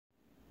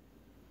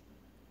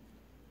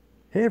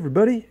Hey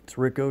everybody, it's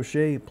Rick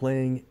O'Shea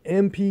playing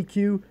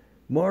MPQ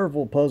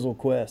Marvel Puzzle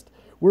Quest.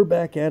 We're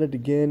back at it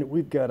again.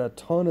 We've got a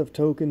ton of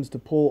tokens to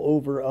pull,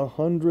 over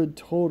 100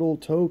 total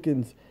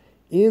tokens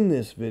in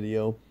this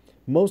video.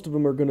 Most of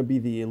them are going to be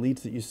the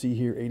elites that you see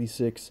here,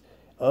 86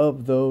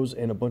 of those,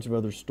 and a bunch of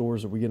other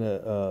stores that we're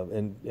going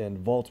to, and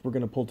vaults we're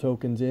going to pull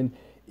tokens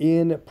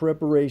in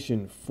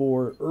preparation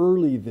for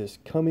early this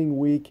coming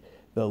week,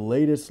 the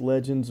latest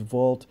Legends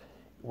Vault.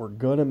 We're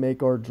going to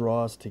make our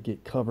draws to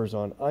get covers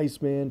on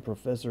Iceman,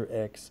 Professor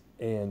X,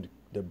 and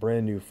the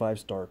brand new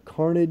 5-star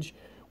Carnage.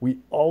 We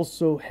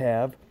also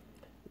have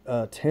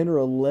 10 or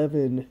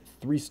 11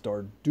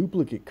 3-star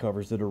duplicate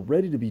covers that are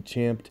ready to be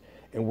champed,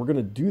 and we're going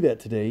to do that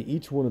today.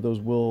 Each one of those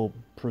will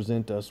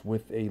present us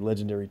with a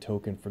legendary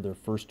token for their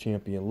first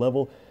champion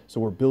level.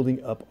 So we're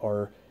building up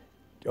our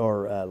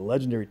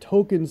legendary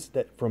tokens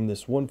that from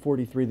this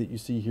 143 that you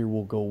see here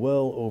will go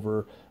well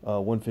over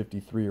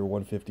 153 or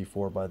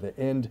 154 by the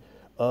end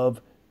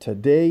of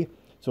today.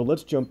 So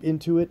let's jump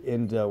into it,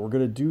 and we're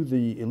going to do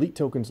the elite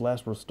tokens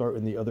last. We'll start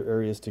in the other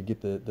areas to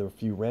get the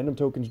few random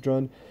tokens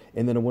drawn,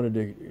 and then I wanted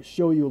to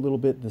show you a little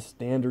bit the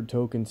standard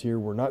tokens here.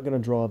 We're not going to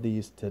draw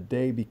these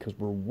today because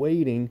we're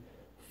waiting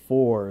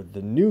for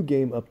the new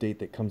game update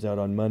that comes out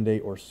on Monday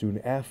or soon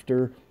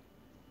after.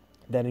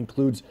 That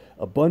includes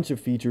a bunch of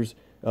features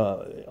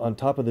on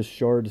top of the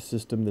shard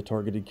system, the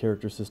targeted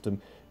character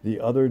system. The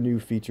other new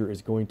feature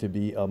is going to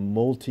be a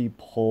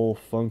multi-pull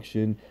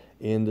function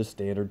in the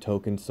standard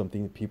tokens,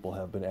 something that people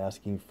have been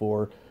asking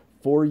for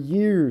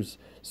years.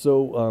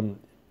 So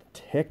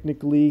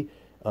technically,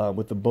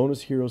 with the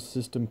bonus hero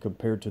system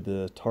compared to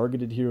the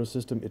targeted hero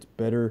system, it's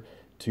better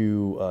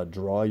to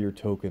draw your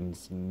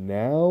tokens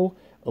now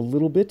a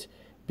little bit,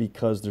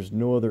 because there's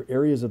no other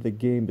areas of the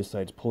game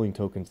besides pulling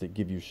tokens that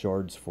give you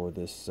shards for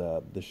this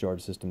the shard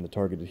system, the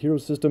targeted hero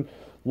system.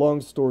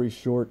 Long story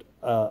short,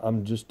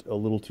 I'm just a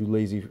little too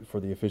lazy for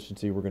the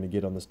efficiency we're going to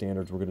get on the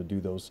standards. We're going to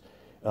do those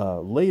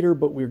later,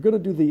 but we're going to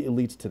do the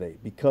elites today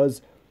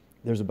because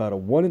there's about a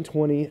 1 in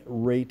 20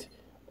 rate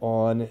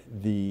on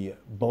the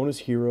bonus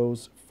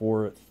heroes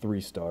for 3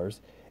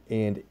 stars,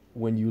 and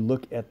when you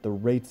look at the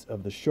rates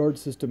of the shard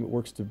system, it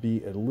works to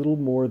be a little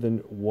more than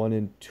 1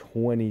 in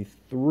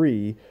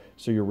 23,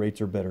 so your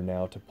rates are better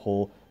now to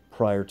pull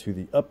prior to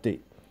the update.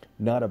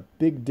 Not a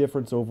big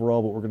difference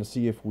overall, but we're going to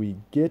see if we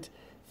get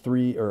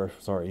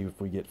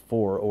if we get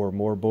 4 or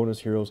more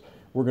bonus heroes.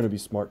 We're going to be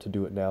smart to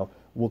do it now.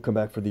 We'll come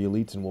back for the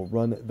elites and we'll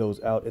run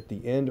those out at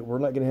the end. We're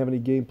not going to have any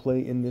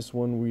gameplay in this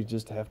one. We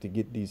just have to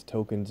get these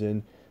tokens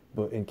in,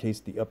 but in case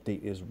the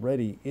update is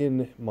ready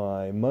in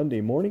my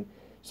Monday morning.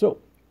 So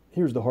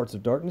here's the Hearts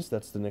of Darkness.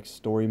 That's the next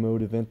story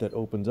mode event that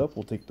opens up.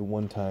 We'll take the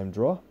one-time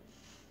draw.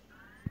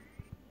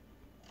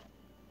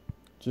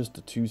 Just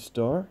a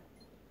 2-star.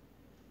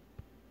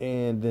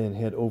 And then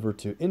head over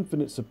to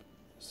Infinite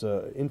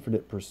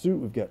Pursuit.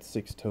 We've got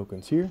 6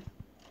 tokens here.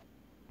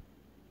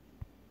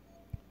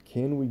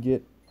 Can we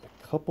get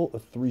a couple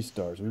of 3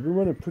 stars? We've been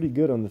running pretty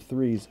good on the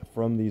 3s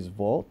from these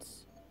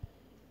vaults.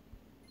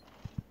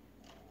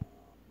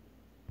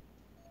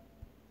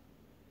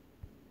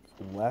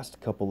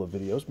 Last couple of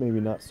videos, maybe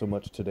not so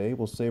much today.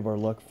 We'll save our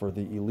luck for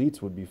the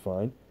elites, would be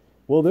fine.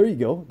 Well, there you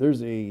go.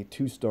 There's a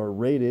 2-star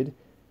rated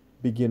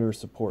beginner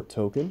support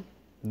token.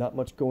 Not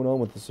much going on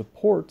with the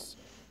supports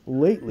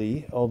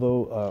lately,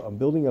 although I'm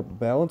building up a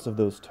balance of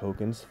those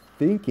tokens,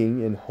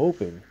 thinking and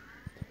hoping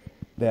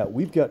that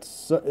we've got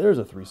there's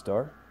a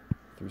 3-star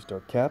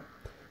cap.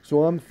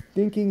 So I'm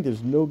thinking,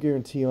 there's no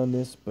guarantee on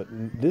this, but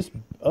this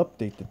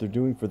update that they're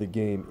doing for the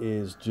game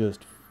is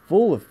just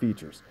full of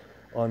features.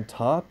 On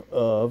top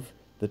of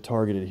the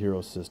targeted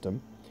hero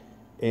system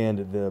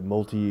and the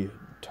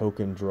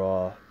multi-token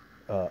draw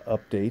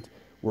update,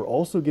 we're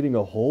also getting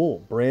a whole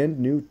brand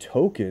new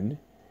token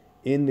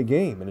in the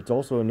game. And it's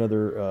also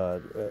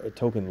another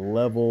token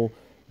level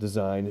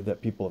design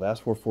that people have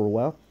asked for a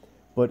while.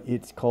 But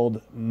it's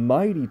called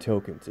Mighty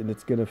Tokens, and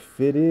it's going to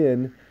fit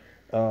in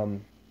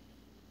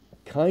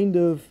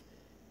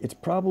it's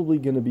probably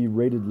going to be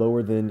rated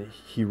lower than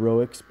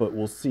Heroics, but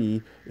we'll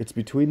see. It's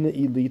between the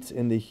elites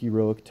and the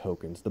heroic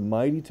tokens. The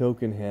Mighty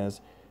token has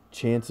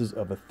chances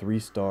of a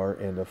 3-star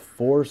and a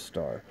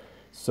 4-star.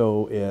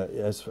 So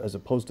as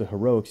opposed to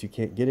Heroics, you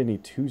can't get any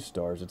 2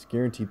 stars. It's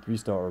guaranteed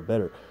 3-star or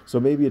better.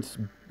 So maybe it's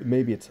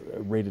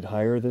rated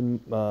higher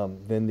than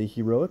the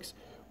Heroics.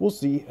 We'll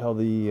see how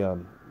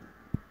the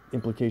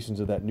implications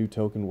of that new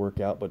token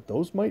work out, but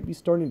those might be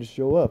starting to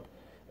show up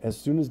as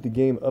soon as the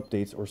game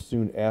updates or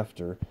soon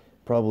after,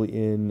 probably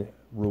in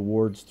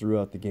rewards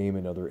throughout the game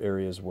in other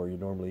areas where you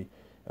normally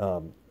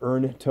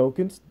earn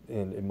tokens,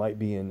 and it might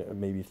be in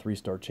maybe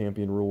 3-star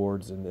champion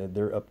rewards and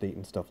their update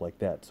and stuff like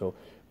that. So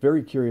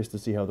very curious to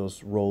see how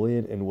those roll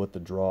in and what the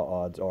draw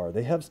odds are.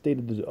 They have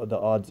stated the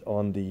odds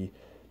on the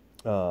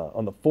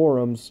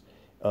forums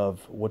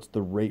of what's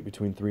the rate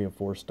between 3 and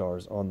 4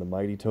 stars on the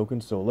Mighty token.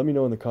 So let me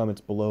know in the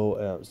comments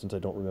below, since I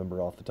don't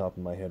remember off the top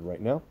of my head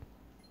right now.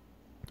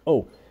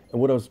 Oh, and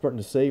what I was starting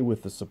to say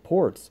with the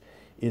supports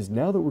is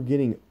now that we're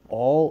getting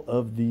all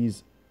of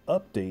these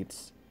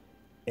updates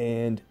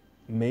and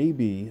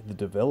maybe the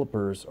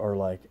developers are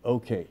like,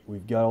 okay,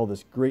 we've got all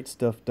this great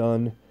stuff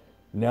done.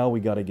 Now we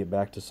got to get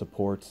back to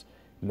supports.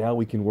 Now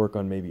we can work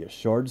on maybe a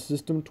shard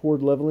system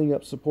toward leveling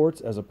up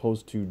supports as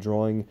opposed to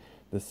drawing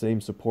the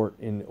same support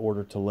in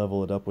order to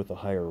level it up with a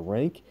higher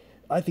rank.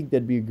 I think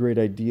that'd be a great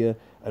idea.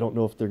 I don't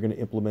know if they're going to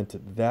implement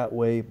it that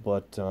way,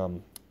 but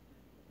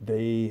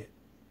they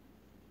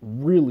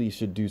really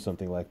should do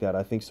something like that.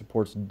 I think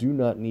supports do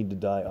not need to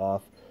die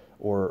off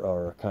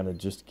or kind of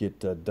just get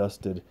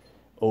dusted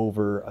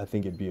over. I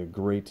think it'd be a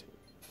great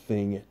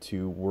thing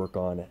to work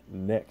on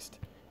next.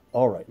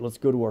 All right, let's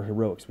go to our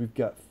heroics. We've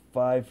got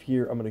 5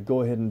 here. I'm going to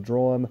go ahead and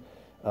draw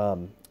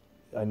them.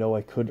 I know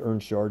I could earn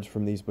shards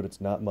from these, but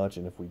it's not much.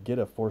 And if we get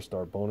a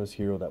 4-star bonus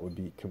hero, that would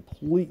be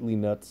completely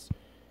nuts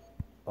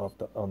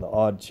on the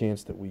odd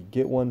chance that we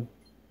get one.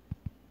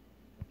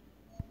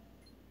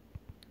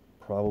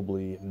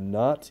 Probably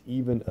not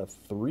even a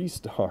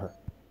 3-star.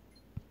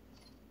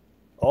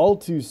 All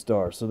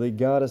 2-star. So they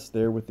got us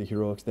there with the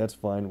heroics. That's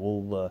fine.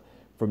 We'll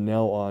from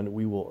now on,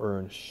 we will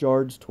earn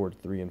shards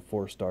toward 3 and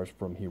 4 stars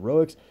from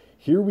heroics.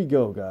 Here we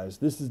go, guys.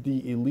 This is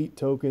the elite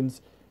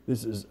tokens.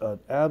 This is an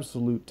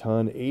absolute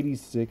ton,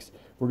 86.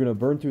 We're going to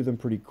burn through them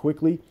pretty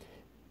quickly.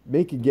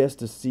 Make a guess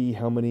to see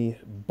how many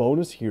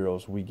bonus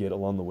heroes we get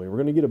along the way. We're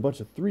going to get a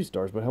bunch of 3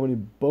 stars, but how many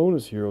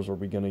bonus heroes are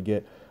we going to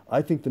get?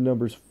 I think the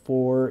number's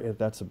 4, if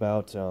that's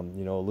about,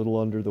 you know, a little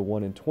under the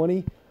 1 in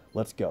 20.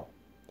 Let's go.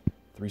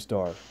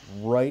 3-star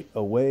right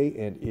away,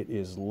 and it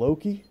is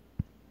Loki.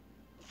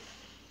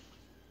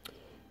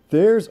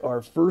 There's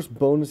our first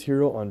bonus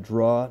hero on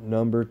draw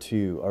number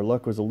 2. Our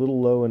luck was a little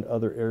low in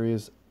other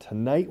areas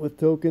tonight with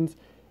tokens,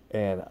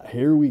 and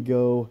here we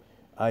go.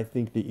 I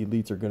think the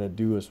elites are going to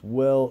do us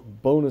well.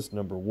 Bonus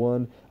number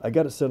 1. I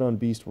got it set on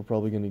Beast. We're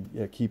probably going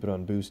to keep it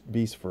on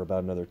Beast for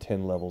about another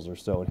 10 levels or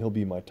so, and he'll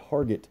be my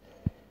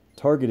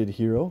targeted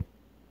hero.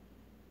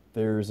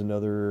 There's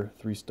another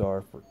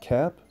 3-star for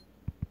Cap.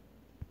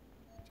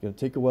 It's going to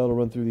take a while to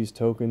run through these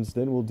tokens.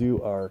 Then we'll do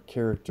our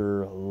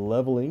character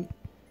leveling.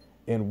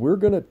 And we're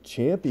going to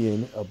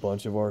champion a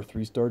bunch of our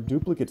 3-star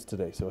duplicates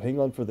today. So hang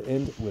on for the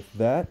end with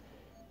that.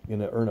 Going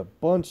to earn a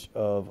bunch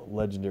of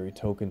legendary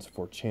tokens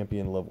for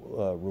champion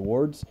level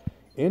rewards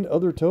and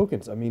other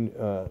tokens.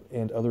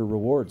 And other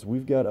rewards.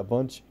 We've got a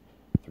bunch.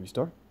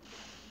 3-star.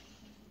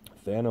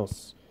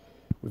 Thanos.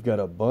 We've got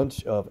a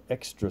bunch of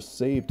extra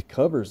saved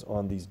covers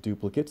on these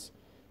duplicates.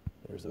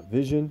 There's a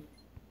Vision.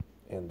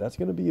 And that's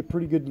going to be a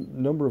pretty good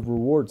number of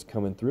rewards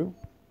coming through.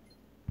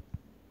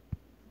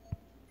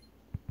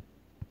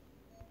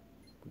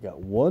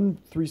 Got 1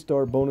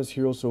 3-star bonus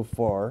hero so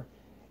far.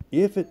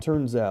 If it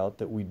turns out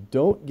that we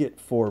don't get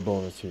 4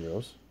 bonus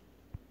heroes,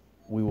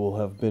 we will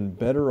have been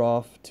better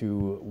off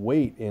to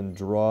wait and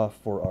draw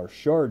for our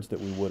shards that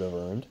we would have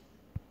earned.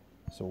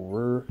 So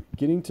we're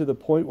getting to the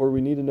point where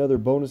we need another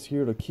bonus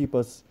hero to keep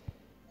us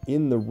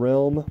in the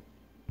realm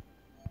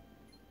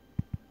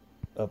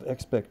of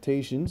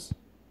expectations.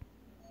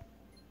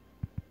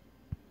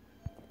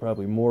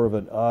 Probably more of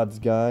an odds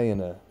guy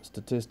and a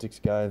statistics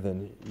guy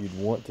than you'd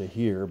want to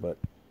hear, but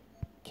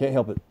can't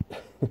help it.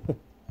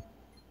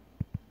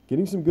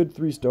 Getting some good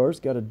 3-stars.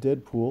 Got a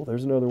Deadpool.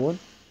 There's another one.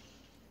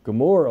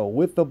 Gamora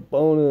with a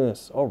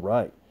bonus. All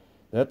right.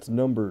 That's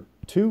number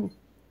 2.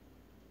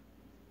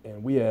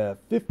 And we have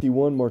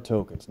 51 more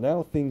tokens.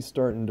 Now things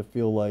starting to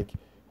feel like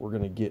we're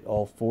going to get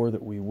all 4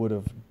 that we would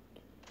have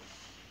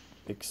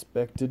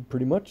expected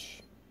pretty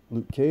much.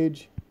 Luke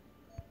Cage.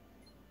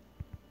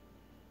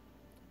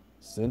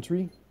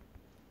 Sentry.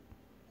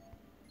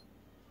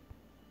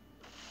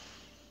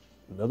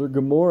 Another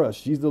Gamora.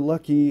 She's the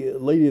lucky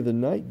lady of the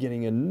night,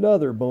 getting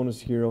another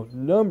bonus hero.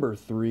 Number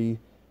 3,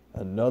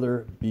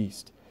 another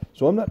Beast.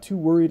 So I'm not too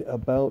worried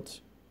about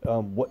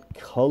what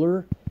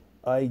color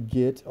I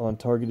get on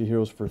targeted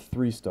heroes for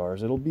 3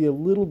 stars. It'll be a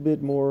little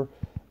bit more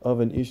of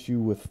an issue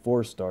with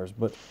 4 stars,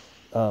 but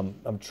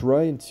I'm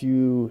trying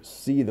to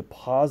see the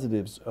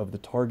positives of the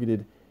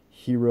targeted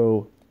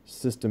hero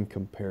system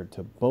compared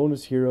to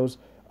bonus heroes.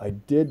 I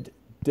did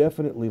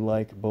definitely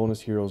like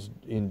bonus heroes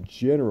in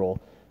general,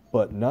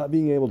 but not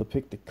being able to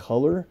pick the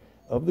color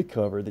of the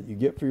cover that you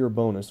get for your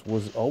bonus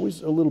was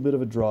always a little bit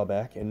of a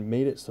drawback and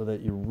made it so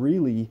that you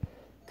really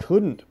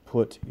couldn't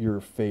put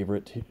your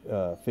favorite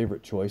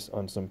choice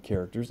on some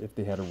characters if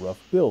they had a rough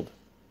build.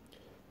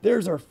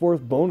 There's our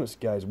 4th bonus,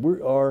 guys.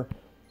 We are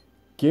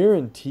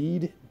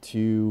guaranteed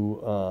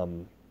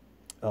to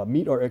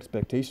meet our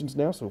expectations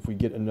now. So if we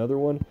get another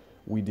one,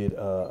 we did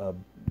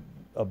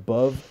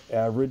above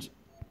average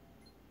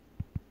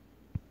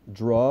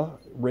draw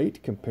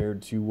rate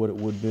compared to what it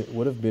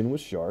would have been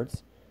with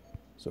shards.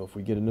 So if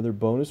we get another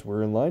bonus,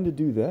 we're in line to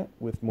do that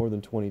with more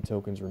than 20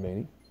 tokens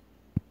remaining.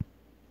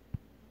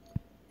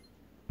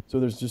 So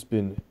there's just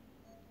been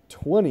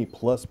 20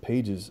 plus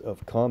pages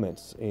of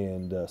comments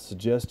and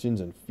suggestions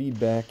and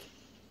feedback.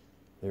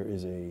 There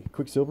is a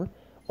Quicksilver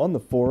on the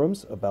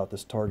forums about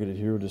this targeted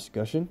hero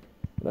discussion,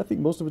 and I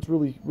think most of it's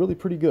really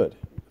pretty good,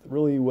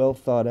 really well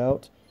thought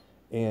out,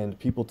 and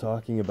people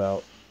talking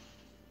about,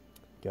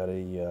 got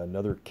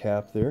another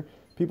Cap there,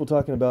 people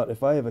talking about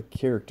if I have a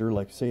character,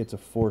 like say it's a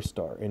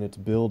 4-star and its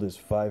build is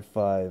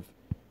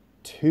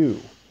 552,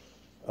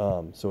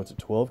 so it's a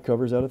 12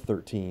 covers out of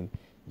 13.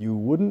 You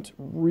wouldn't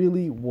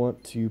really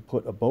want to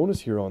put a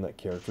bonus hero on that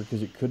character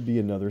because it could be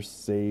another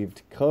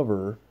saved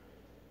cover.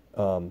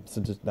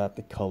 Since it's not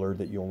the color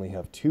that you only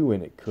have 2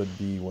 in, it could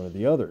be one of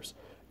the others.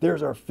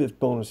 There's our 5th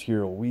bonus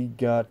hero. We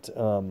got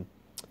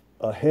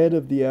ahead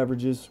of the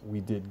averages.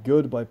 We did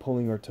good by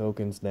pulling our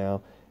tokens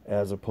now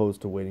as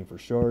opposed to waiting for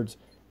shards.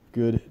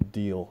 Good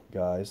deal,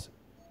 guys.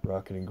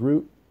 Rocket and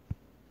Groot.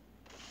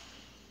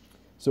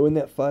 So in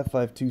that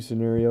 552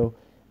 scenario,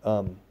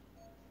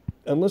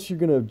 unless you're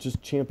going to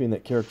just champion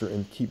that character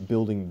and keep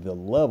building the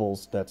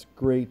levels, that's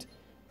great.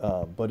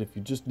 But if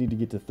you just need to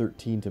get to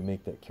 13 to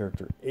make that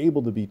character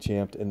able to be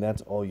champed, and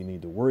that's all you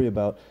need to worry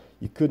about,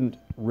 you couldn't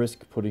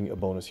risk putting a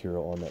bonus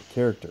hero on that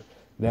character.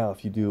 Now,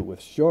 if you do it with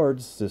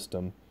shards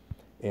system,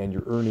 and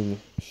you're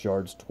earning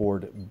shards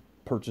toward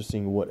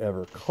purchasing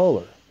whatever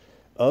color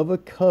of a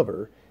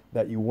cover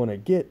that you want to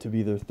get to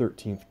be their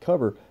 13th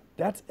cover,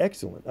 that's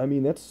excellent. I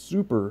mean, that's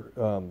super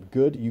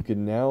good. You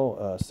can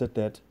now set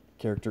that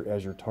character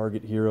as your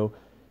target hero,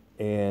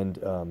 and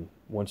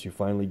once you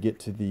finally get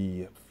to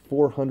the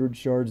 400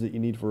 shards that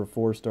you need for a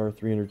 4-star,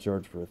 300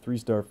 shards for a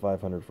 3-star,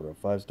 500 for a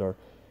 5-star,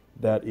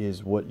 that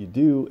is what you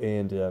do,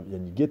 and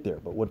you get there.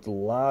 But what a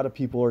lot of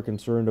people are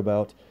concerned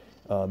about,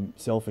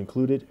 self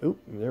included, oh,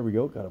 there we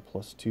go, got a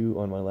 +2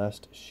 on my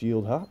last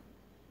shield hop.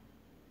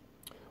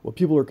 What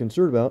people are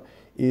concerned about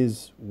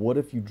is what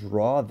if you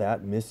draw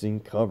that missing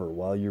cover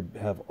while you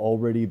have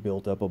already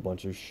built up a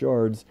bunch of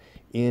shards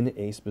in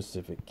a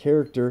specific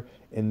character,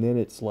 and then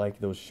it's like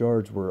those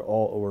shards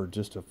were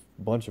just a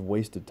bunch of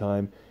wasted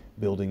time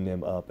building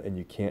them up, and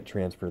you can't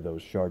transfer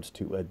those shards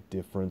to a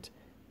different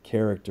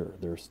character.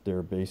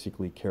 They're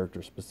basically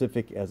character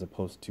specific as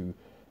opposed to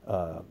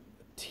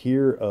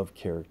tier of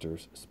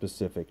characters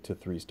specific to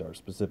 3-stars,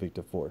 specific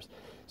to 4s.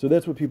 So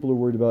that's what people are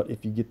worried about.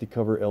 If you get the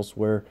cover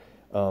elsewhere,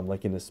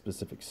 like in a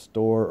specific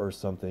store or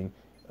something,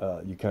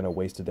 you kind of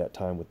wasted that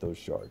time with those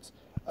shards.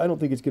 I don't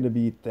think it's going to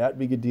be that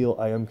big a deal.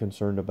 I am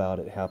concerned about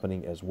it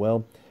happening as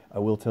well. I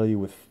will tell you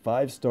with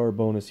 5-star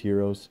bonus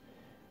heroes,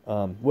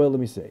 well, let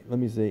me say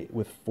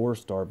with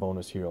 4-star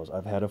bonus heroes,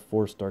 I've had a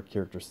 4-star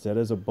character set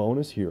as a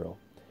bonus hero,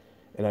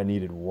 and I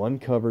needed 1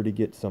 cover to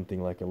get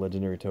something like a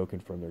legendary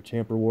token from their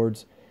champ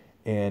rewards,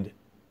 and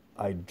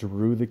I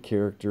drew the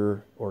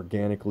character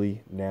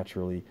organically,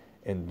 naturally,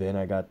 and then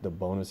I got the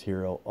bonus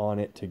hero on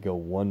it to go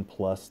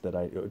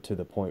 1+ to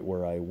the point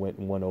where I went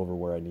 1 over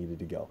where I needed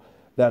to go.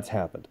 That's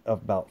happened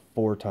about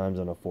 4 times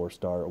on a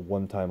 4-star,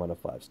 1 time on a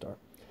 5-star.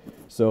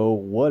 So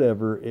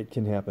whatever, it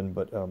can happen,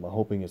 but I'm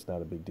hoping it's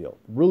not a big deal.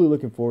 Really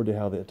looking forward to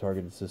how the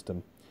targeted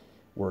system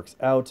works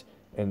out,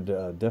 and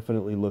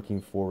definitely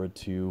looking forward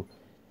to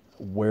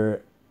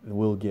where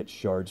we'll get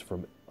shards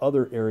from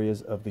other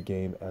areas of the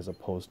game as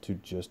opposed to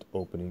just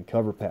opening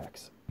cover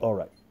packs. All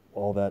right,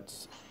 all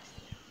that's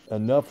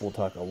enough. We'll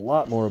talk a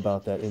lot more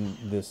about that in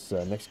this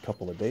next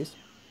couple of days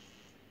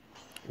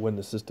when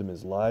the system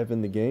is live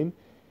in the game.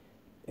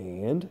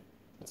 And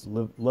let's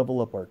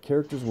level up our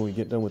characters when we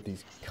get done with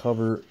these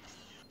cover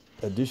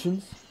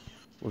additions.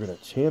 We're going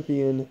to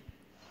champion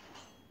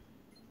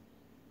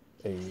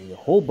a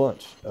whole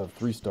bunch of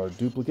 3-star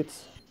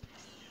duplicates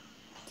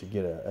to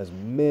get as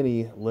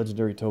many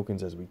legendary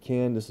tokens as we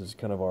can. This is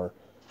kind of our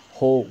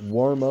whole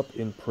warm-up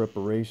in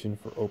preparation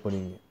for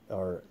opening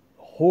our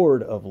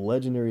horde of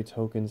legendary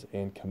tokens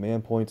and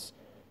command points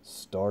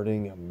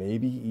starting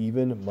maybe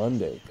even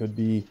Monday. Could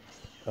be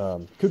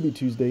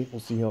Tuesday. We'll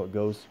see how it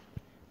goes.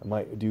 I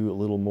might do a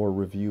little more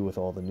review with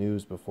all the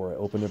news before I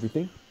open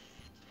everything.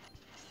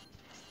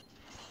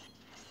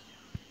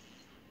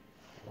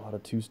 A lot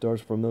of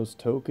 2-stars from those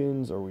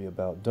tokens. Are we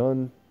about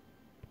done?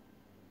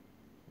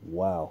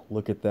 Wow,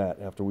 look at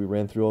that. After we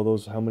ran through all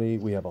those, how many?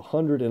 We have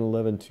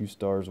 111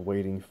 2-stars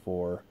waiting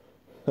for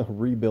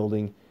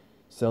rebuilding,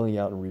 selling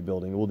out and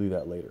rebuilding. We'll do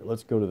that later.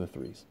 Let's go to the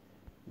 3s.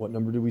 What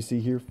number do we see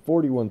here?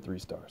 41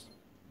 3-stars.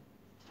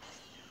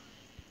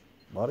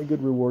 A lot of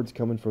good rewards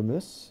coming from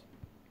this.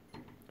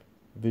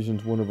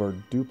 Vision's one of our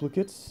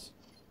duplicates.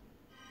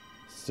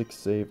 6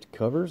 saved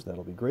covers.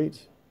 That'll be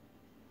great.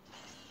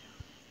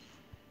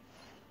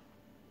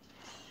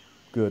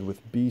 Good,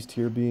 with Beast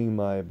here being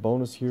my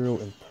bonus hero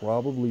and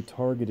probably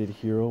targeted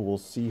hero. We'll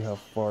see how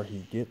far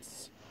he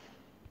gets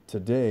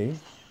today.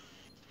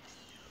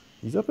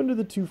 He's up into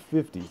the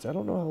 250s. I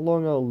don't know how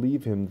long I'll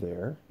leave him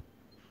there.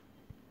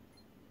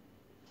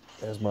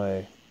 As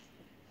my...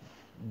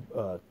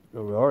 all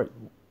right,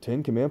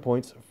 10 command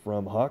points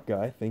from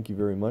Hawkeye. Thank you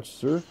very much,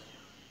 sir.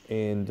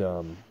 And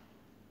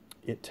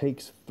it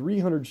takes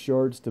 300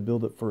 shards to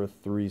build it for a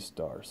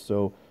 3-star.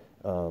 So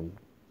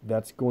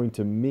that's going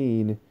to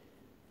mean,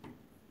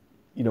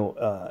 you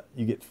know,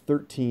 you get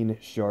 13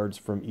 shards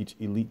from each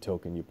elite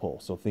token you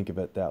pull. So think of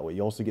it that way.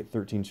 You also get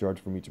 13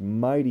 shards from each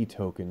mighty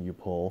token you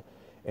pull,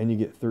 and you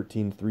get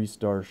 13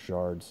 3-star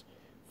shards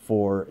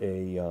for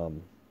a,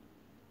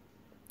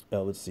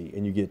 let's see,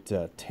 and you get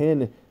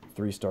 10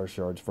 3-star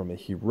shards from a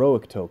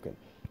heroic token.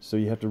 So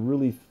you have to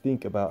really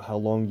think about how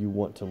long you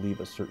want to leave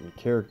a certain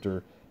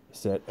character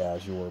set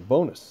as your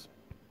bonus.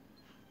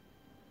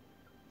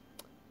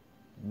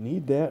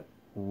 Need that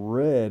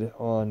red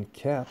on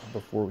Cap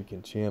before we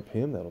can champ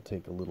him. That'll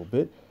take a little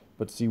bit.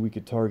 But see, we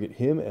could target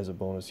him as a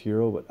bonus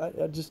hero, but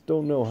I just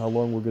don't know how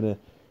long we're going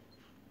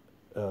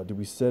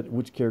to...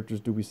 which characters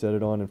do we set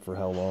it on and for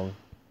how long?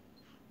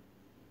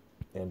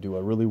 And do I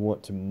really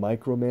want to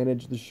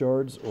micromanage the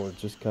shards or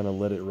just kind of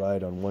let it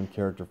ride on one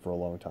character for a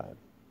long time?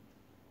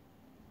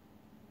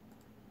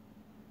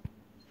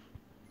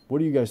 What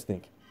do you guys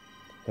think?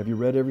 Have you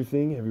read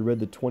everything? Have you read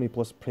the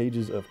 20+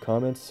 pages of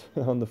comments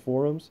on the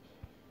forums?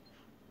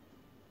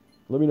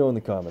 Let me know in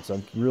the comments.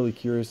 I'm really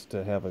curious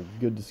to have a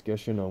good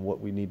discussion on what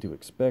we need to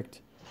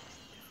expect.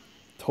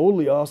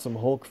 Totally awesome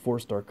Hulk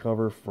 4-star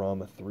cover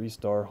from a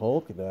 3-star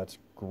Hulk. That's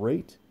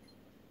great.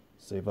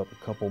 Save up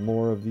a couple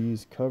more of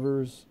these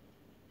covers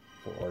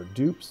for our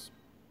dupes.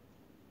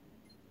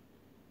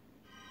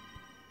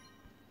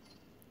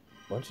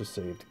 Bunch of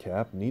saved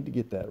Cap. Need to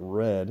get that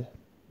red.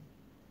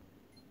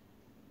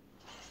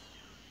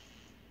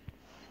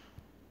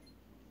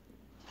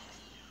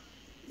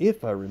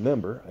 If I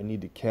remember, I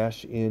need to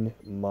cash in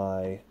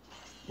my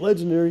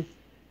legendary.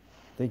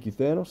 Thank you,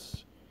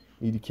 Thanos.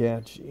 Need to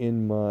cash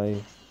in my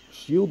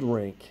shield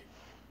rank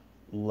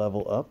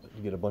level up.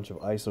 You get a bunch of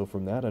ISO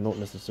from that. I don't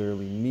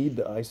necessarily need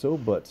the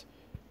ISO, but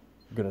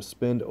I'm going to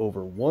spend over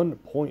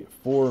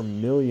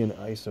 1.4 million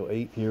ISO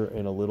 8 here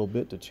in a little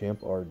bit to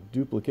champ our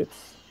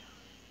duplicates.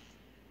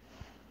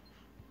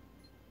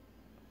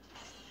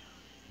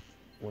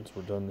 Once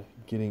we're done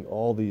getting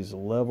all these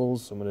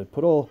levels, I'm going to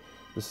put all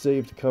the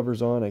saved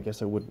covers on. I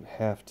guess I wouldn't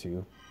have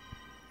to.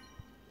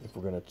 If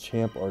we're going to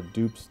champ our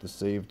dupes, the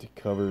saved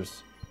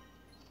covers,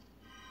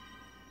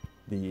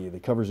 the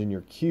covers in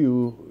your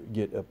queue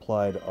get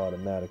applied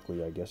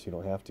automatically. I guess you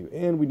don't have to.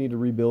 And we need to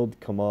rebuild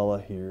Kamala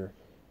here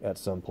at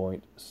some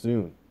point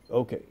soon.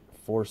 Okay,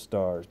 4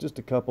 stars. Just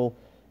a couple.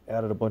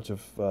 Added a bunch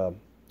of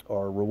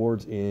our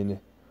rewards in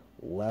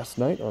last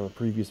night on the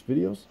previous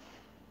videos.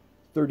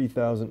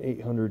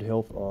 30,800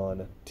 health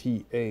on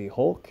TA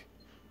Hulk.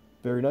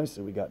 Very nice.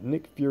 And we got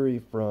Nick Fury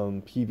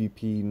from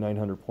PvP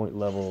 900 point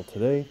level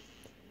today.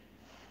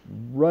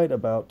 Right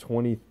about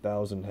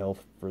 20,000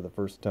 health for the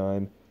first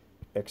time.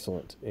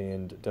 Excellent.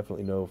 And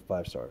definitely no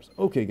 5 stars.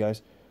 Okay,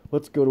 guys.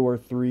 Let's go to our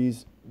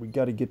 3s. We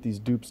got to get these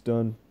dupes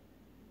done.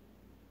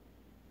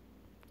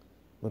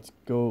 Let's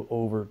go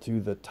over to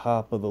the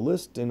top of the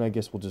list. And I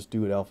guess we'll just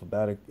do it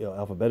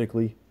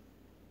alphabetically.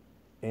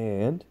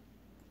 And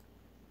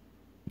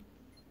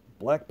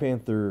Black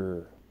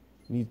Panther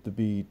needs to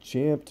be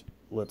champed.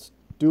 Let's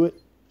do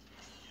it.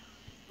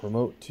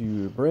 Promote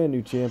to brand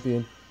new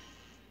champion.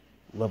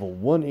 Level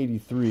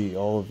 183.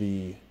 All of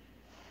the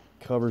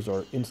covers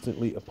are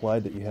instantly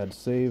applied that you had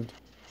saved.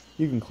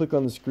 You can click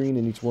on the screen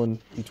and each one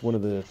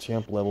of the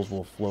champ levels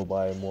will flow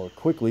by more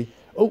quickly.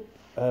 Oh,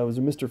 it was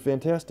a Mr.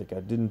 Fantastic. I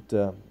didn't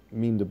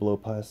mean to blow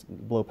past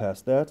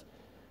that.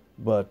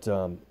 But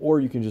or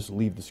you can just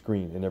leave the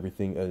screen and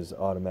everything is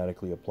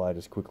automatically applied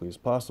as quickly as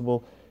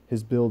possible.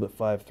 His build at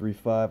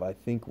 535, I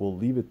think we'll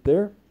leave it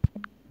there.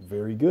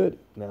 Very good.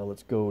 Now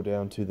let's go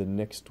down to the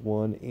next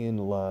one in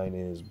line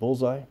is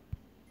Bullseye.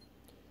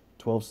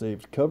 12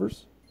 saved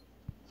covers.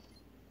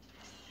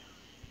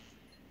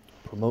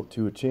 Promote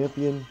to a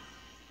champion.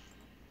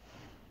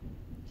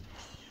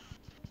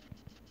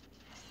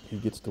 He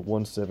gets to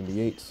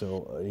 178,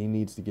 so he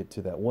needs to get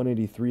to that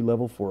 183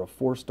 level for a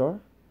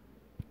 4-star.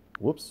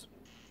 Whoops.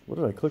 What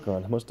did I click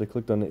on? I must have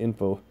clicked on the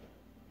info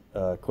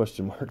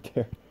question mark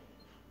there.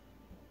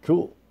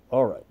 Cool.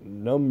 All right.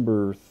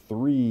 Number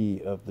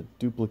 3 of the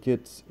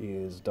duplicates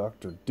is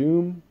Dr.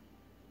 Doom.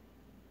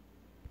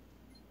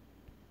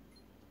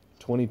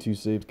 22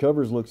 saved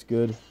covers. Looks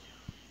good.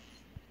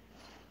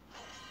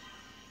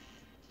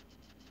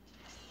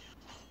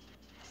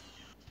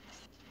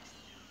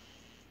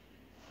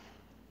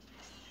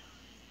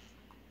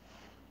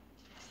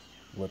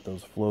 Let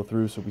those flow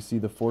through so we see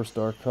the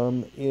 4-star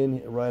come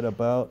in right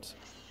about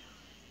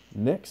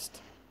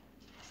next.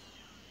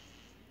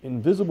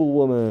 Invisible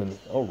Woman.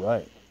 All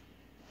right.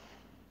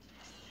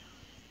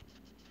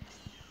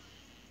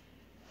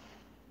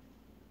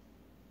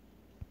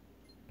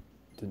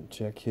 Didn't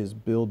check his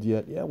build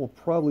yet. Yeah, we'll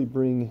probably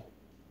bring...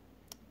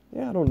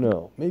 Yeah, I don't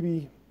know.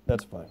 Maybe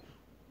that's fine.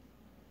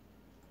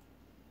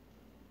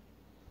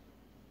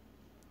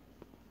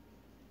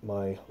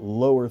 My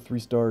lower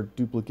 3-star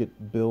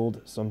duplicate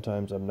build,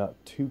 sometimes I'm not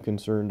too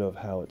concerned of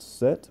how it's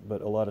set,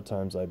 but a lot of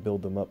times I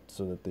build them up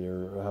so that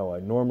they're how I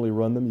normally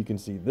run them. You can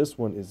see this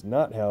one is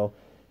not how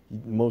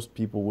most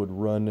people would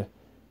run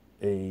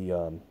a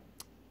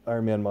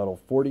Iron Man Model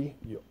 40.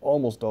 You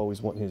almost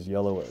always want his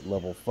yellow at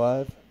level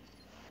 5.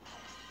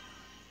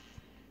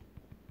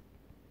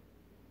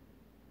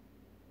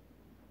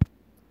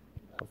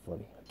 How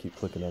funny. I keep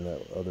clicking on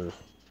that other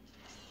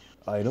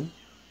item.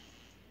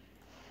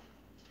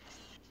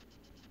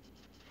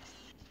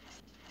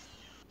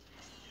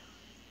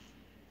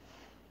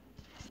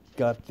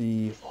 Got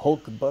the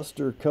Hulk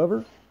Buster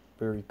cover.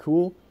 Very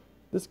cool.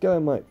 This guy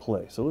might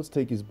play, so let's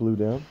take his blue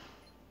down.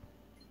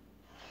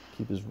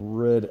 Keep his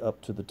red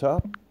up to the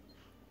top.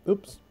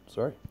 Oops,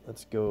 sorry.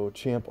 Let's go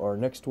champ our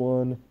next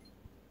one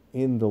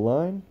in the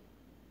line.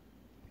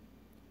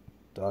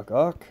 Doc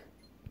Ock.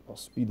 I'll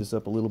speed this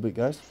up a little bit,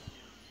 guys.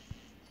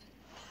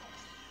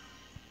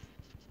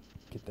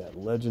 Get that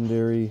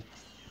legendary.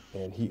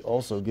 And he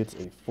also gets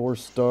a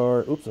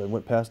 4-star. Oops, I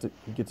went past it.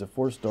 He gets a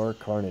 4-star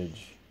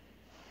Carnage.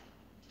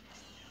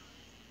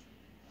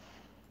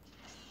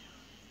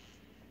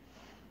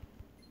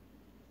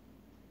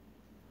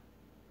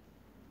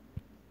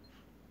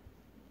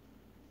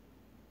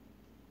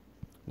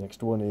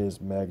 Next one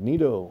is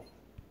Magneto.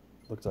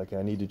 Looks like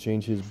I need to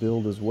change his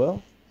build as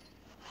well.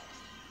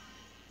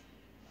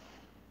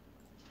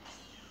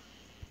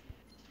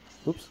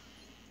 Oops.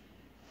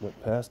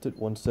 Went past it.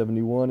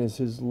 171 is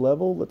his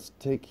level. Let's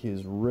take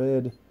his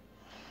red.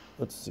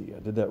 Let's see. I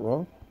did that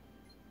wrong.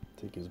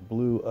 Take his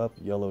blue up,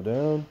 yellow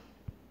down.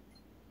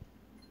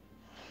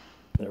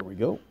 There we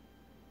go.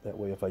 That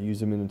way if I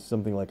use him in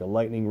something like a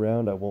lightning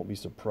round, I won't be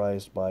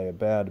surprised by a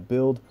bad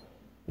build.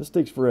 This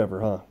takes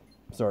forever, huh?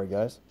 Sorry,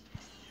 guys.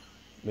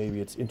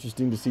 Maybe it's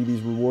interesting to see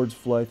these rewards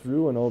fly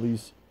through on all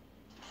these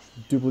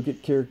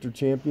duplicate character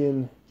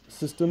champion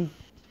system.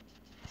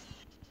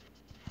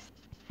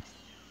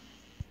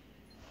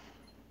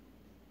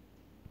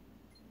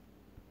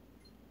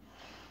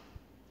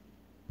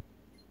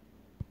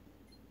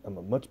 I'm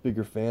a much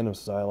bigger fan of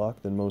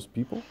Psylocke than most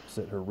people.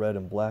 Set her red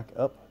and black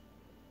up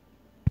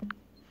a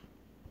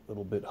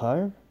little bit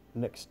higher.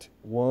 Next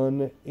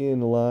one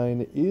in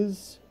line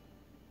is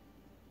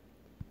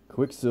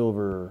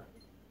Quicksilver.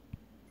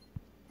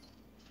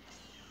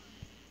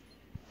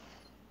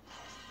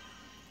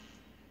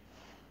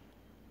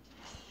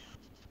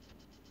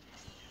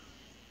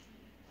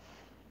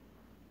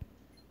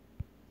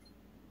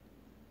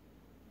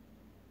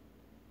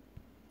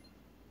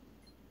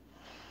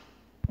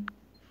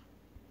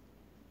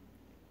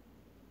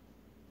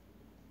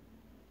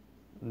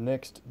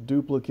 Next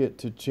duplicate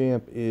to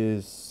champ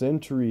is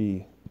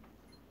Sentry.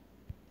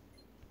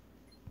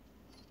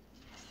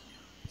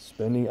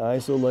 Spending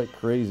ISO like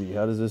crazy.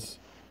 How does this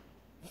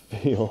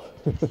feel?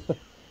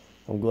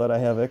 I'm glad I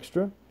have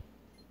extra.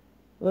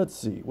 Let's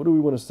see. What do we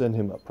want to send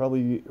him up?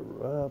 Probably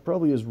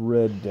his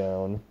red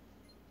down.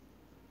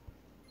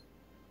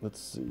 Let's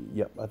see.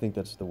 Yep, I think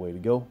that's the way to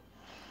go.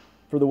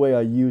 For the way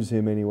I use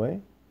him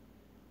anyway.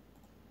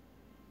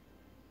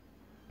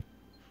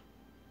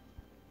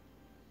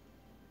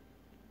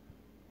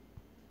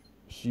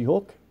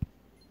 She-Hulk.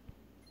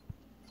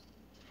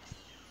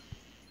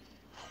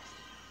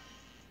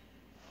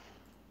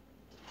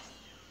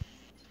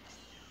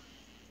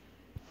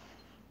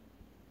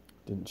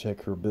 Didn't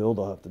check her build.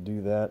 I'll have to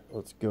do that.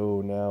 Let's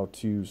go now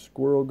to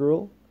Squirrel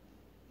Girl.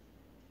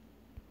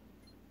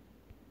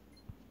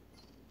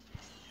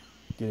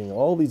 Getting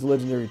all these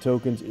legendary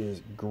tokens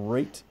is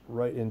great,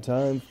 right in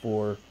time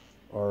for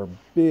our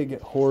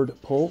big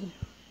horde pull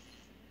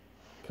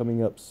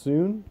coming up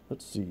soon.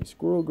 Let's see,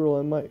 Squirrel Girl,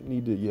 I might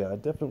need to, yeah, I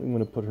definitely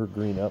want to put her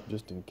green up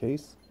just in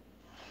case.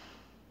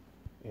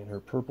 And her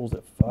purple's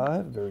at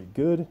 5, very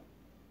good.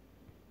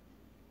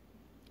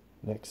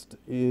 Next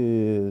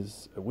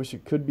is, I wish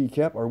it could be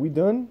Cap. Are we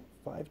done?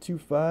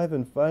 525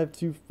 and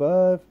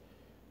 525.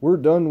 We're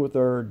done with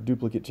our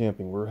duplicate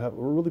championing. We're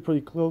really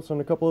pretty close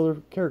on a couple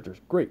other characters.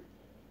 Great.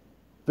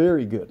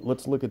 Very good.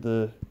 Let's look at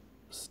the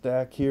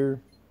stack here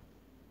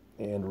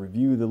and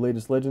review the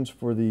latest legends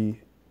for the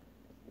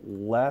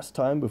last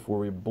time before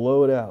we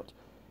blow it out.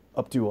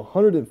 Up to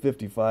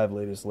 155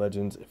 latest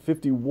legends,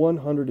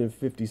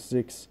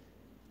 5,156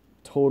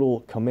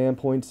 total command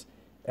points.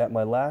 At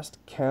my last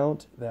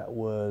count, that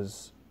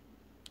was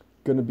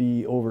going to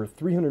be over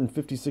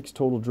 356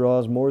 total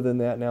draws, more than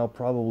that now,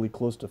 probably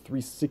close to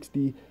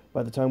 360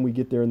 by the time we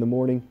get there in the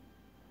morning.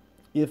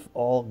 If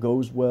all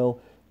goes well,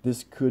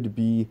 this could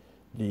be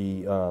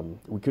the,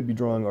 we could be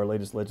drawing our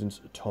latest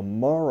legends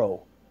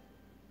tomorrow.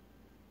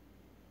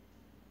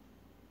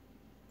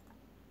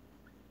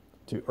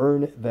 To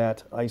earn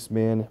that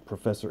Iceman,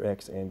 Professor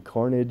X, and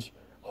Carnage,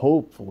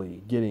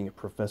 hopefully getting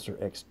Professor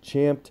X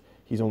champed.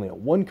 He's only at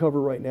 1 cover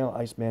right now.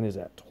 Iceman is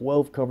at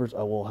 12 covers.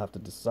 I will have to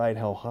decide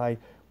how high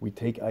we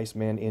take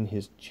Iceman in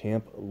his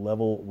champ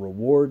level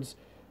rewards,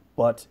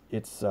 but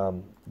it's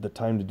the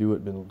time to do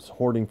it. Been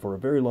hoarding for a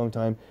very long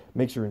time.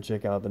 Make sure and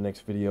check out the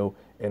next video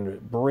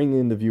and bring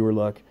in the viewer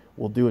luck.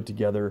 We'll do it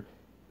together.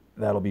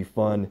 That'll be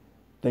fun.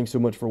 Thanks so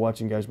much for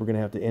watching, guys. We're going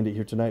to have to end it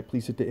here tonight.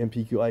 Please hit the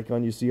MPQ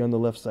icon you see on the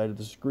left side of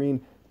the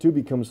screen to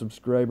become a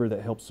subscriber.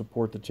 That helps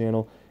support the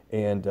channel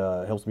and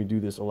helps me do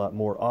this a lot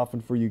more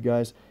often for you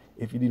guys.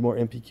 If you need more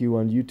MPQ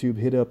on YouTube,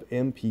 hit up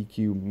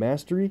MPQ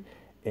Mastery,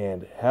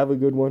 and have a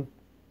good one.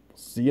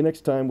 See you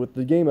next time with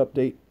the game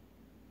update.